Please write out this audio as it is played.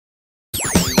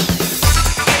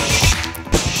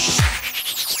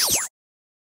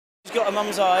her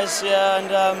mum's eyes, yeah,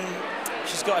 and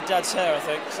she's got her dad's hair, I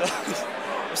think. So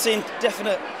I've seen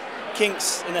definite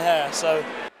kinks in the hair, so.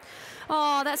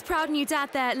 Oh, that's proud new dad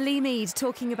there, Lee Mead,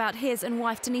 talking about his and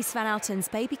wife Denise Van Outen's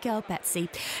baby girl, Betsy.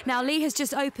 Now, Lee has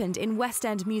just opened in West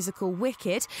End musical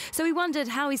Wicked, so we wondered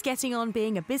how he's getting on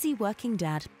being a busy working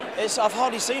dad. I've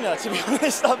hardly seen her, to be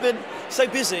honest. I've been so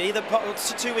busy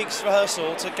that 2 weeks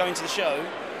rehearsal to going to the show,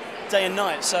 day and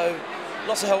night, so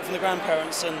lots of help from the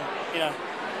grandparents and, you know.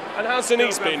 And how's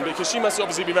Denise been? Because she must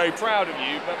obviously be very proud of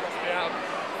you, but must be out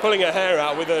pulling her hair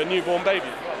out with a newborn baby.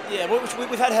 Yeah,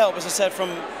 we've had help, as I said, from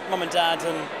mum and dad,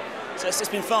 and so it's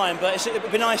been fine. But it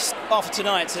would be nice after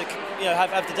tonight to, you know,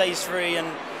 have the days free and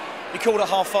be called at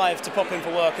 5:30 to pop in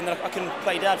for work, and then I can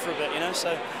play dad for a bit, you know.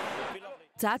 So.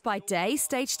 Dad by day,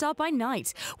 stage star by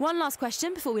night. One last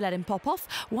question before we let him pop off.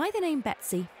 Why the name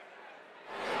Betsy?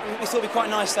 We thought it'd be quite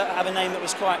nice to have a name that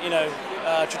was quite, you know,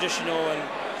 traditional,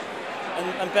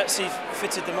 and Betsy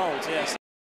fitted the mould. Yes.